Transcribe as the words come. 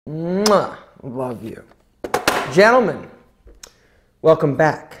Mwah. Love you. Gentlemen, welcome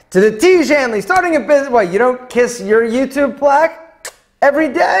back to the Tiege Hanley Starting a Business. What, you don't kiss your YouTube plaque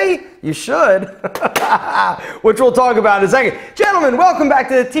every day? You should, which we'll talk about in a second. Gentlemen, welcome back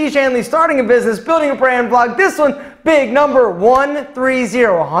to the Tiege Hanley Starting a Business, Building a Brand vlog. This one, big number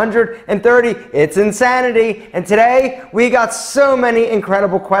 130. It's insanity. And today we got so many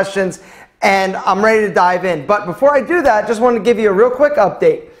incredible questions and I'm ready to dive in. But before I do that, just wanted to give you a real quick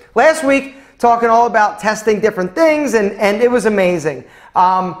update. Last week, talking all about testing different things, and it was amazing.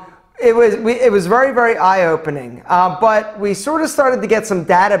 It was very, very eye-opening. But we sort of started to get some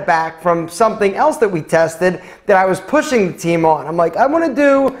data back from something else that we tested that I was pushing the team on. I'm like, I want to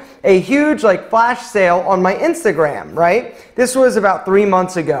do a huge flash sale on my Instagram, right? This was about 3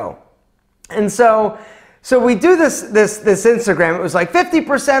 months ago. And so we do this Instagram. It was like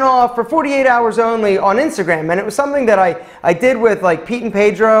 50% off for 48 hours only on Instagram. And it was something that I did with Pete and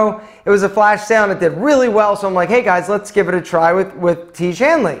Pedro. It was a flash sale and it did really well. So I'm like, hey guys, let's give it a try with Tiege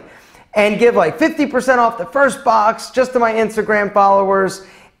Hanley. And give 50% off the first box just to my Instagram followers.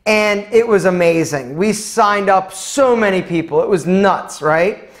 And it was amazing. We signed up so many people. It was nuts,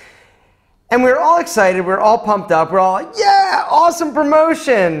 right? And we were all excited. We were all pumped up. We're all like, yeah, awesome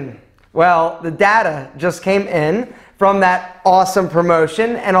promotion. Well, the data just came in from that awesome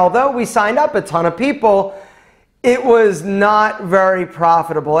promotion, and although we signed up a ton of people, it was not very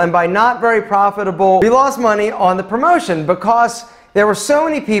profitable. And by not very profitable, we lost money on the promotion because there were so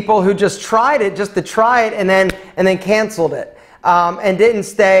many people who just tried it just to try it and then canceled it and didn't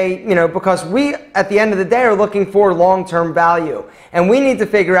stay, because we, at the end of the day, are looking for long-term value, and we need to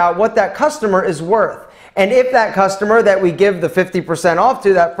figure out what that customer is worth. And if that customer that we give the 50% off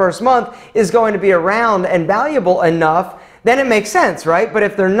to that first month is going to be around and valuable enough, then it makes sense, right? But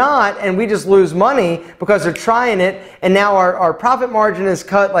if they're not and we just lose money because they're trying it and now our profit margin is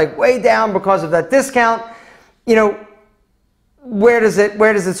cut way down because of that discount, where does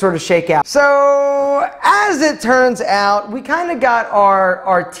it sort of shake out? So as it turns out, we kind of got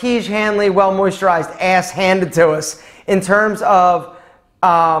our Tiege Hanley well moisturized ass handed to us in terms of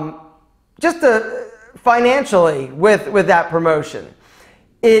financially with that promotion.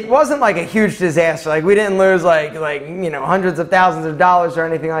 It wasn't a huge disaster. We didn't lose hundreds of thousands of dollars or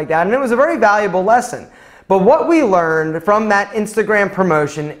anything like that. And it was a very valuable lesson. But what we learned from that Instagram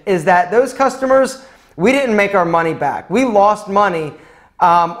promotion is that those customers, we didn't make our money back. We lost money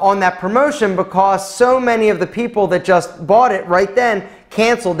on that promotion because so many of the people that just bought it right then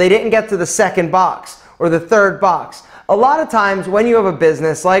canceled. They didn't get to the second box or the third box. A lot of times when you have a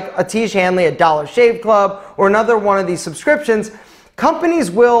business like a Tiege Hanley, a Dollar Shave Club, or another one of these subscriptions, companies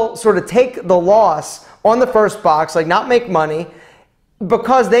will sort of take the loss on the first box, not make money,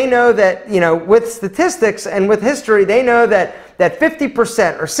 because they know that, with statistics and with history, they know that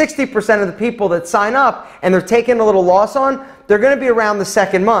 50% or 60% of the people that sign up and they're taking a little loss on, they're going to be around the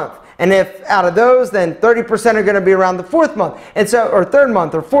second month. And if out of those, then 30% are going to be around the fourth month, and so, or third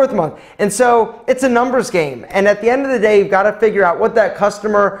month or fourth month. And so it's a numbers game. And at the end of the day, you've got to figure out what that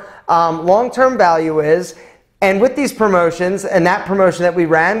customer long-term value is. And with these promotions and that promotion that we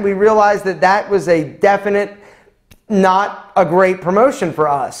ran, we realized that that was a definite, not a great promotion for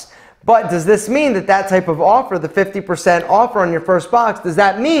us. But does this mean that that type of offer, the 50% offer on your first box, does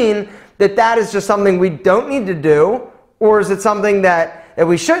that mean that that is just something we don't need to do? Or is it something that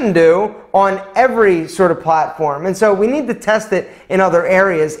we shouldn't do on every sort of platform? And so we need to test it in other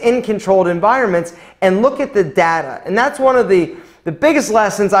areas, in controlled environments, and look at the data. And that's one of the biggest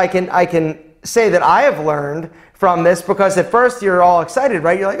lessons I can say that I have learned from this, because at first you're all excited,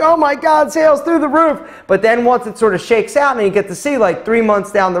 right? You're like, oh my God, sales through the roof. But then once it sort of shakes out and you get to see 3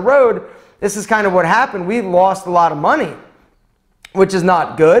 months down the road, this is kind of what happened. We lost a lot of money, which is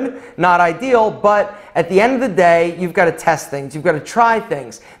not good, not ideal, but at the end of the day, you've got to test things. You've got to try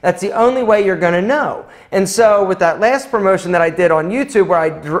things. That's the only way you're going to know. And so with that last promotion that I did on YouTube,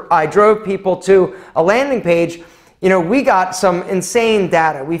 where I drove people to a landing page, we got some insane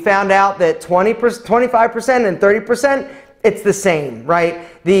data. We found out that 25% and 30%, it's the same,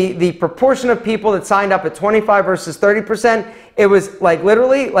 right? The proportion of people that signed up at 25 versus 30%, it was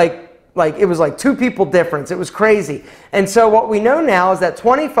literally it was 2 people difference. It was crazy. And so what we know now is that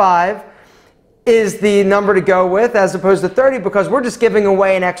 25 is the number to go with as opposed to 30, because we're just giving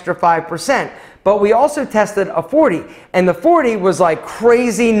away an extra 5%. But we also tested a 40, and the 40 was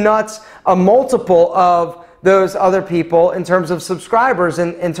crazy nuts, a multiple of those other people in terms of subscribers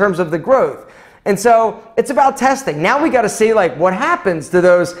and in terms of the growth. And so it's about testing. Now we got to see what happens to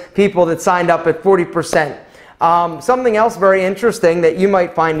those people that signed up at 40%. Something else very interesting that you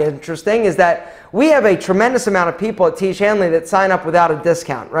might find interesting is that we have a tremendous amount of people at Tiege Hanley that sign up without a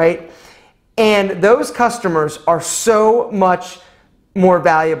discount, right? And those customers are so much more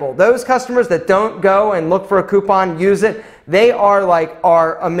valuable. Those customers that don't go and look for a coupon, use it, they are like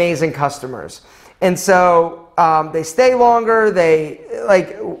our amazing customers. And so they stay longer,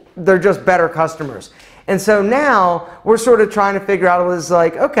 they're just better customers. And so now we're sort of trying to figure out,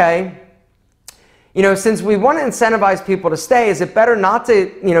 like, okay, you know, since we want to incentivize people to stay, is it better not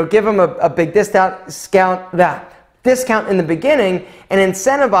to, you know, give them a big discount in the beginning and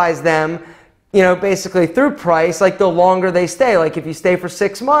incentivize them, you know, basically through price, like the longer they stay. Like if you stay for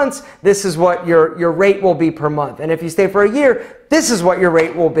 6 months, this is what your rate will be per month. And if you stay for a year, this is what your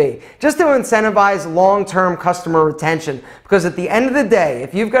rate will be. Just to incentivize long-term customer retention. Because at the end of the day,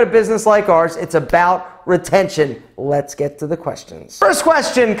 if you've got a business like ours, it's about retention. Let's get to the questions. First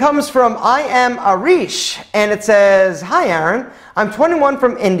question comes from I am Arish, and it says, "Hi Aaron, I'm 21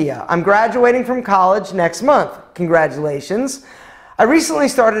 from India. I'm graduating from college next month. Congratulations. I recently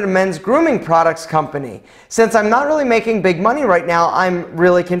started a men's grooming products company. Since I'm not really making big money right now, I'm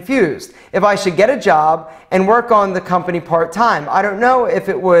really confused if I should get a job and work on the company part-time. I don't know if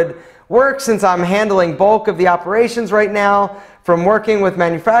it would work since I'm handling bulk of the operations right now, from working with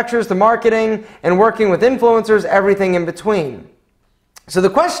manufacturers to marketing and working with influencers, everything in between." So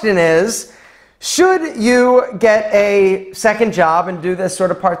the question is, should you get a second job and do this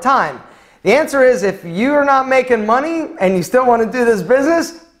sort of part-time? The answer is, if you're not making money and you still want to do this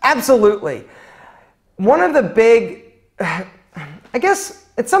business, absolutely. One of the big, I guess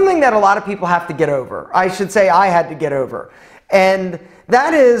it's something that a lot of people have to get over. I should say I had to get over. And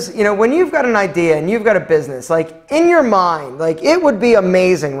that is, you know, when you've got an idea and you've got a business, like in your mind, like it would be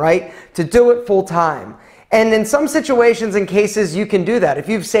amazing, right, to do it full time. And in some situations and cases, you can do that. If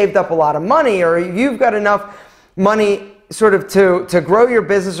you've saved up a lot of money or you've got enough money sort of to grow your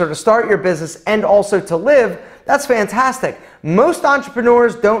business or to start your business and also to live, that's fantastic. Most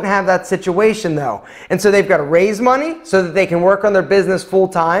entrepreneurs don't have that situation though. And so they've got to raise money so that they can work on their business full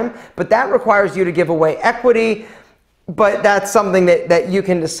time, but that requires you to give away equity, but that's something that you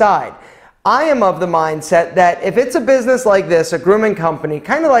can decide. I am of the mindset that if it's a business like this, a grooming company,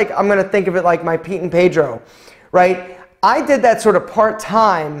 kind of like, I'm going to think of it like my Pete and Pedro, right? I did that sort of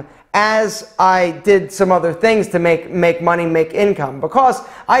part-time as I did some other things to make money, make income, because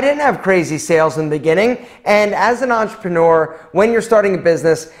I didn't have crazy sales in the beginning. And as an entrepreneur, when you're starting a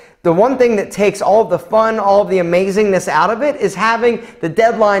business, the one thing that takes all of the fun, all of the amazingness out of it is having the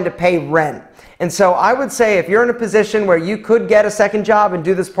deadline to pay rent. And so I would say if you're in a position where you could get a second job and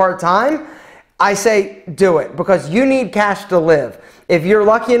do this part-time, I say do it, because you need cash to live. If you're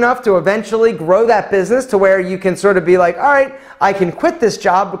lucky enough to eventually grow that business to where you can sort of be like, all right, I can quit this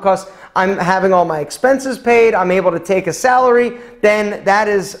job because I'm having all my expenses paid, I'm able to take a salary, then that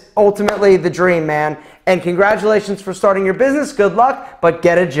is ultimately the dream, man. And congratulations for starting your business. Good luck, but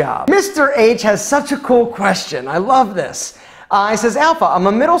get a job. Mr. H has such a cool question. I love this. He says, "Alpha, I'm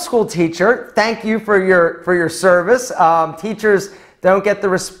a middle school teacher. Thank you for your service. Teachers don't get the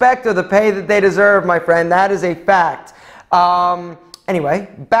respect or the pay that they deserve, my friend. That is a fact." Anyway,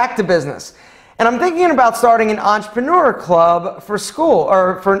 back to business. And I'm thinking about starting an entrepreneur club for school,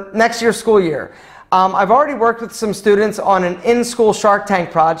 or for next year's school year. I've already worked with some students on an in-school Shark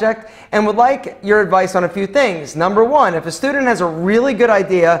Tank project and would like your advice on a few things. Number one, if a student has a really good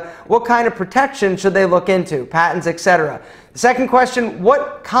idea, what kind of protection should they look into? Patents, etc. The second question,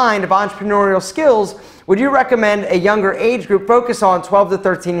 what kind of entrepreneurial skills would you recommend a younger age group focus on 12 to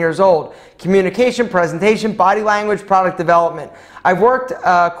 13 years old? Communication, presentation, body language, product development. I've worked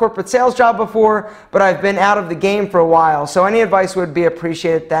a corporate sales job before, but I've been out of the game for a while, so any advice would be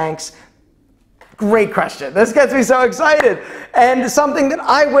appreciated. Thanks. Great question. This gets me so excited. And something that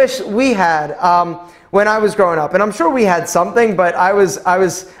I wish we had when I was growing up. And I'm sure we had something, but I was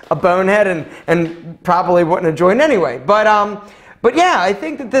a bonehead and probably wouldn't have joined anyway. But yeah, I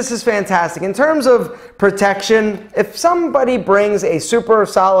think that this is fantastic. In terms of protection, if somebody brings a super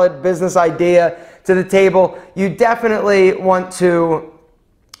solid business idea to the table, you definitely want to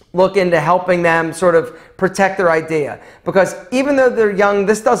look into helping them sort of protect their idea. Because even though they're young,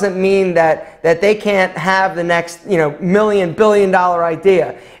 this doesn't mean that they can't have the next, $1 billion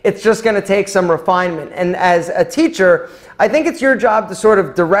idea. It's just going to take some refinement. And as a teacher, I think it's your job to sort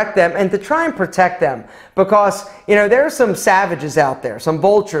of direct them and to try and protect them, because, you know, there are some savages out there, some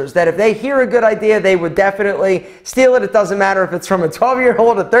vultures, that if they hear a good idea, they would definitely steal it. It doesn't matter if it's from a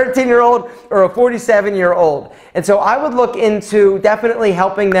 12-year-old, a 13-year-old, or a 47-year-old. And so I would look into definitely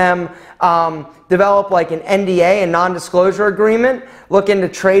helping them develop like an NDA, a non-disclosure agreement, look into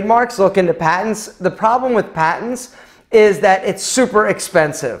trademarks, look into patents. The problem with patents is that it's super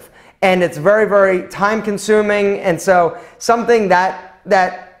expensive and it's very, very time consuming. And so something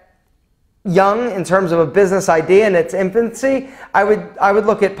that young in terms of a business idea in its infancy, I would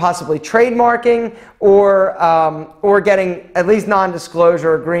look at possibly trademarking or getting at least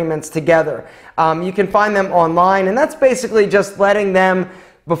non-disclosure agreements together. You can find them online, and that's basically just letting them,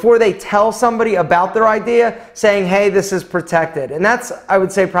 before they tell somebody about their idea, saying, hey, this is protected. And that's, I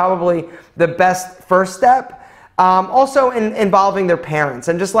would say, probably the best first step. Also involving their parents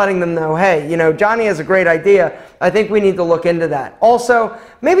and just letting them know, hey, you know, Johnny has a great idea. I think we need to look into that. Also,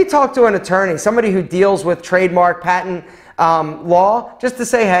 maybe talk to an attorney, somebody who deals with trademark, patent law, just to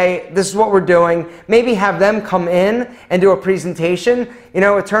say, hey, this is what we're doing. Maybe have them come in and do a presentation. You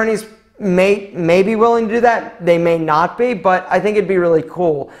know, attorneys may be willing to do that. They may not be, but I think it'd be really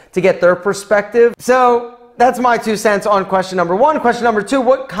cool to get their perspective. So that's my 2 cents on question number 1. Question number 2,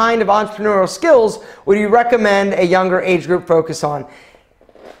 what kind of entrepreneurial skills would you recommend a younger age group focus on?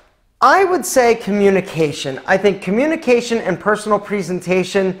 I would say communication. I think communication and personal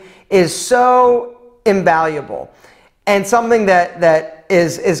presentation is so invaluable and something that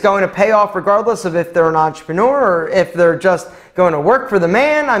is going to pay off regardless of if they're an entrepreneur or if they're just going to work for the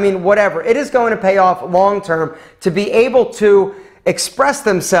man. I mean, whatever. It is going to pay off long term to be able to express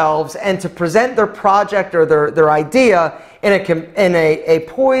themselves and to present their project or their idea in a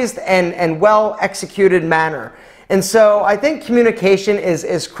poised and well executed manner. And so I think communication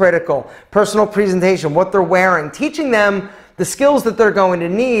is critical. Personal presentation, what they're wearing, teaching them the skills that they're going to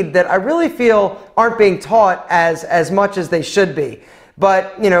need that I really feel aren't being taught as much as they should be.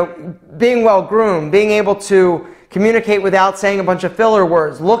 But, you know, being well groomed, being able to communicate without saying a bunch of filler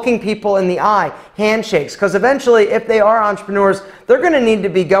words, looking people in the eye, handshakes, because eventually if they are entrepreneurs, they're going to need to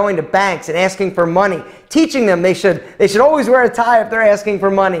be going to banks and asking for money, teaching them they should always wear a tie if they're asking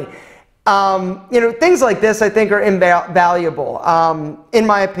for money. You know, things like this I think are invaluable, in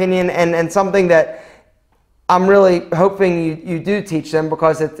my opinion, and something that I'm really hoping you do teach them,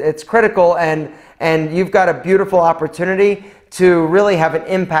 because it's critical, and you've got a beautiful opportunity to really have an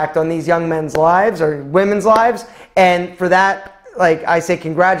impact on these young men's lives or women's lives. And for that, like I say,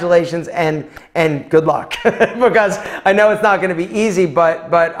 congratulations and good luck, because I know it's not going to be easy,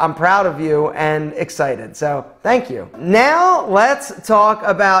 but I'm proud of you and excited. So thank you. Now let's talk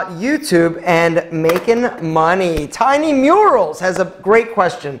about YouTube and making money. Tiny Murals has a great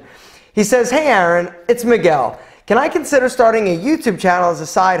question. He says, hey Aaron, it's Miguel. Can I consider starting a YouTube channel as a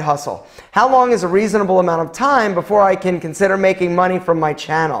side hustle? How long is a reasonable amount of time before I can consider making money from my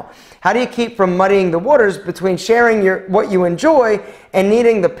channel? How do you keep from muddying the waters between sharing what you enjoy and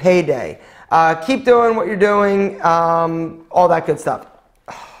needing the payday? Keep doing what you're doing, all that good stuff.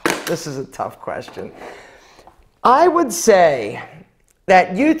 This is a tough question. I would say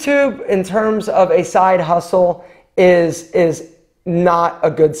that YouTube, in terms of a side hustle, is not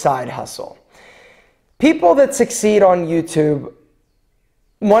a good side hustle. People that succeed on YouTube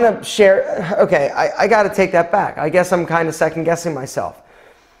want to share. Okay, I got to take that back. I guess I'm kind of second guessing myself.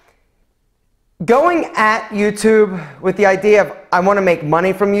 Going at YouTube with the idea of I want to make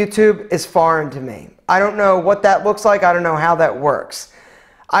money from YouTube is foreign to me. I don't know what that looks like. I don't know how that works.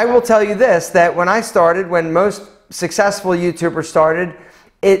 I will tell you this, that when I started, when most successful YouTubers started,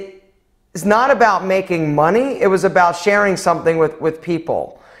 it is not about making money. It was about sharing something with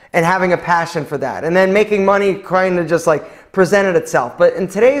people and having a passion for that, and then making money kind of just like presented itself. But in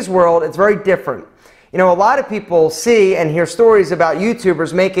today's world, it's very different. You know, a lot of people see and hear stories about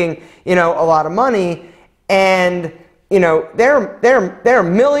YouTubers making, you know, a lot of money, and you know, there are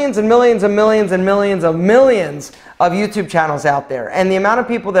millions and millions and millions and millions of millions of YouTube channels out there, and the amount of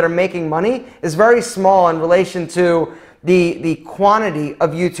people that are making money is very small in relation to the quantity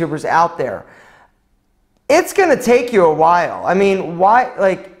of YouTubers out there. It's going to take you a while. I mean, why?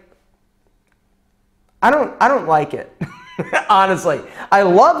 Like, I don't like it. Honestly, I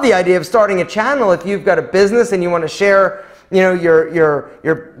love the idea of starting a channel if you've got a business and you want to share, you know,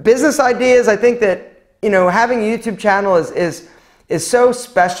 your business ideas. I think that, you know, having a YouTube channel is so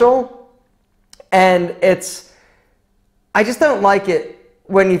special, and I just don't like it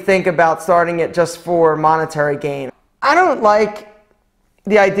when you think about starting it just for monetary gain. I don't like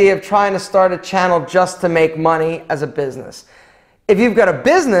the idea of trying to start a channel just to make money as a business. If you've got a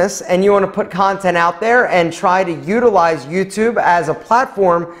business and you want to put content out there and try to utilize YouTube as a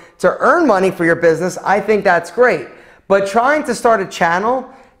platform to earn money for your business, I think that's great. But trying to start a channel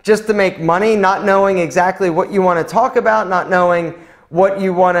just to make money, not knowing exactly what you want to talk about, not knowing what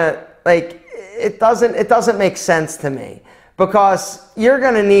you want to, like, it doesn't make sense to me. Because you're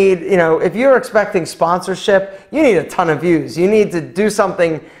going to need, you know, if you're expecting sponsorship, you need a ton of views. You need to do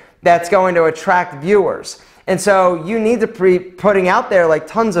something that's going to attract viewers. And so you need to be putting out there like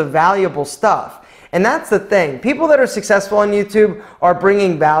tons of valuable stuff. And that's the thing. People that are successful on YouTube are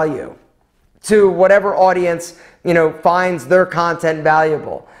bringing value to whatever audience, you know, finds their content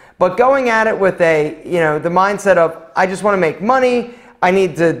valuable. But going at it with a, you know, the mindset of, I just want to make money, I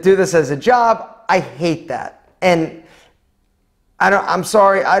need to do this as a job, I hate that. And I'm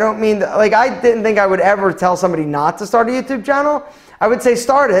sorry, I don't mean that, like, I didn't think I would ever tell somebody not to start a YouTube channel. I would say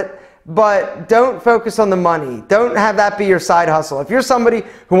start it, but don't focus on the money. Don't have that be your side hustle. If you're somebody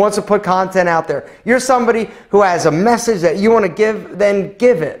who wants to put content out there, you're somebody who has a message that you want to give, then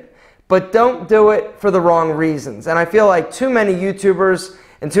give it. But don't do it for the wrong reasons. And I feel like too many YouTubers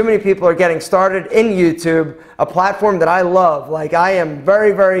and too many people are getting started in YouTube, a platform that I love. Like, I am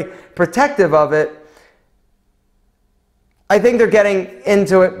very, very protective of it. I think they're getting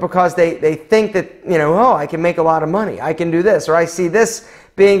into it because they think that, you know, oh, I can make a lot of money. I can do this, or I see this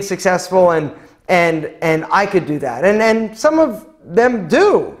being successful and I could do that. And some of them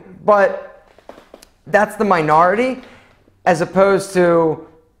do, but that's the minority as opposed to,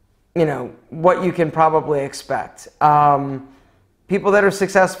 you know, what you can probably expect. People that are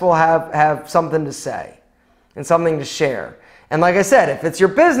successful have something to say and something to share. And like I said, if it's your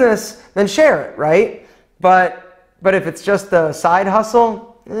business, then share it, right? But if it's just a side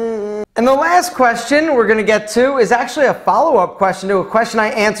hustle, And the last question we're going to get to is actually a follow-up question to a question I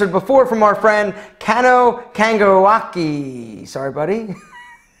answered before from our friend Kano Kangawaki. Sorry, buddy.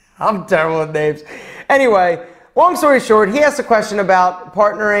 I'm terrible with names. Anyway, long story short, he asked a question about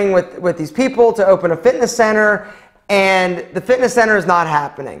partnering with these people to open a fitness center, and the fitness center is not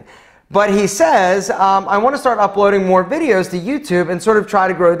happening. But he says, I want to start uploading more videos to YouTube and sort of try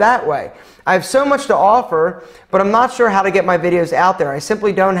to grow that way. I have so much to offer, but I'm not sure how to get my videos out there. I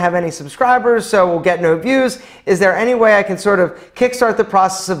simply don't have any subscribers, so we'll get no views. Is there any way I can sort of kickstart the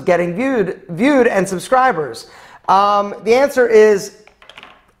process of getting viewed and subscribers? The answer is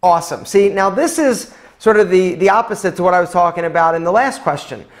awesome. See, now this is sort of the opposite to what I was talking about in the last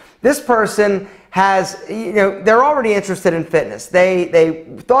question. This person has, you know, they're already interested in fitness. They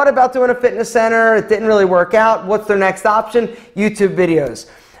thought about doing a fitness center. It didn't really work out. What's their next option? YouTube videos.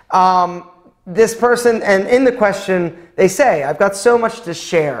 This person, and in the question, they say, I've got so much to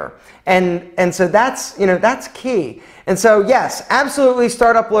share. And so that's, you know, that's key. And so yes, absolutely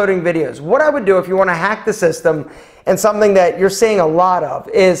start uploading videos. What I would do if you want to hack the system, and something that you're seeing a lot of,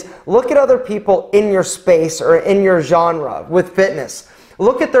 is look at other people in your space or in your genre with fitness.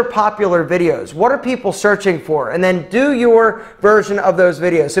 Look at their popular videos. What are people searching for? And then do your version of those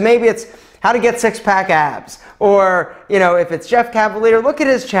videos. So maybe it's how to get six-pack abs. Or, you know, if it's Jeff Cavalier, look at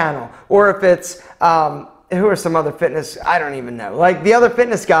his channel. Or if it's, who are some other fitness, I don't even know. Like the other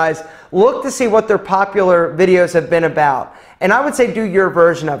fitness guys, look to see what their popular videos have been about. And I would say do your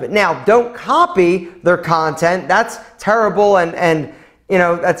version of it. Now, don't copy their content. That's terrible and you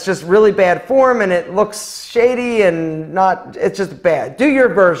know, that's just really bad form and it looks shady and not, it's just bad. Do your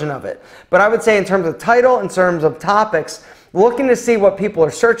version of it. But I would say in terms of title, in terms of topics, looking to see what people are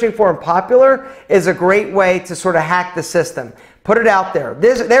searching for and popular is a great way to sort of hack the system. Put it out there.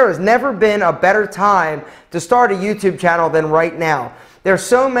 There has never been a better time to start a YouTube channel than right now. There are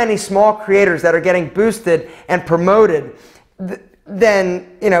so many small creators that are getting boosted and promoted.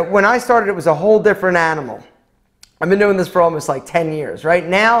 Then, you know, when I started, it was a whole different animal. I've been doing this for almost like 10 years. Right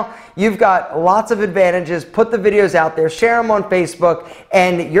now, you've got lots of advantages. Put the videos out there, share them on Facebook,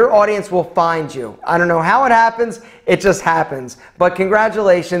 and your audience will find you. I don't know how it happens, it just happens. But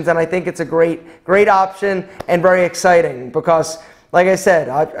congratulations, and I think it's a great option and very exciting because, like I said,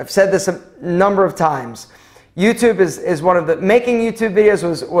 I've said this a number of times. YouTube is one of the, making YouTube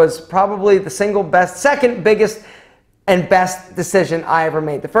videos was probably the second biggest and best decision I ever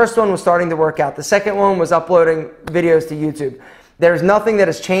made. The first one was starting to work out. The second one was uploading videos to YouTube. There's nothing that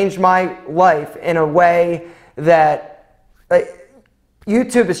has changed my life in a way that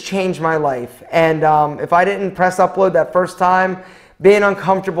YouTube has changed my life. And if I didn't press upload that first time, being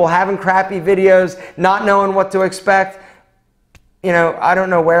uncomfortable, having crappy videos, not knowing what to expect, you know, I don't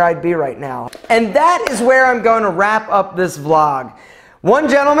know where I'd be right now. And that is where I'm going to wrap up this vlog. One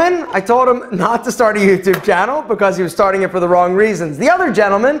gentleman, I told him not to start a YouTube channel because he was starting it for the wrong reasons. The other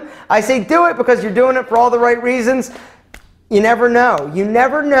gentleman, I say do it because you're doing it for all the right reasons. You never know. You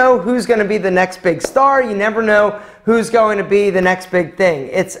never know who's going to be the next big star. You never know who's going to be the next big thing.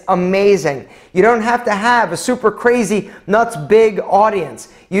 It's amazing. You don't have to have a super crazy, nuts big audience.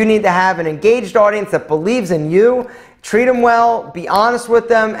 You need to have an engaged audience that believes in you. Treat them well, be honest with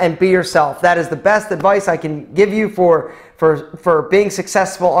them, and be yourself. That is the best advice I can give you for being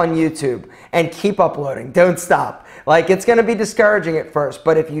successful on YouTube. And keep uploading. Don't stop. Like, it's going to be discouraging at first,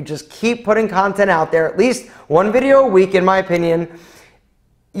 but if you just keep putting content out there, at least one video a week, in my opinion,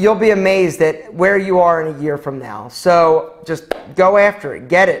 you'll be amazed at where you are in a year from now. So just go after it.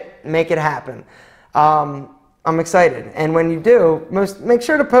 Get it. Make it happen. I'm excited. And when you do, make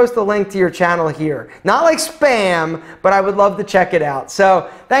sure to post a link to your channel here. Not like spam, but I would love to check it out. So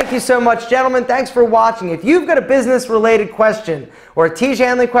thank you so much, gentlemen. Thanks for watching. If you've got a business-related question or a Tiege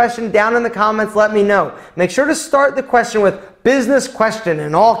Hanley question, down in the comments, let me know. Make sure to start the question with business question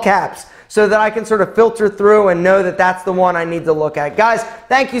in all caps so that I can sort of filter through and know that that's the one I need to look at. Guys,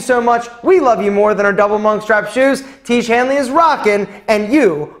 thank you so much. We love you more than our double monk strap shoes. Tiege Hanley is rocking, and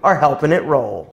you are helping it roll.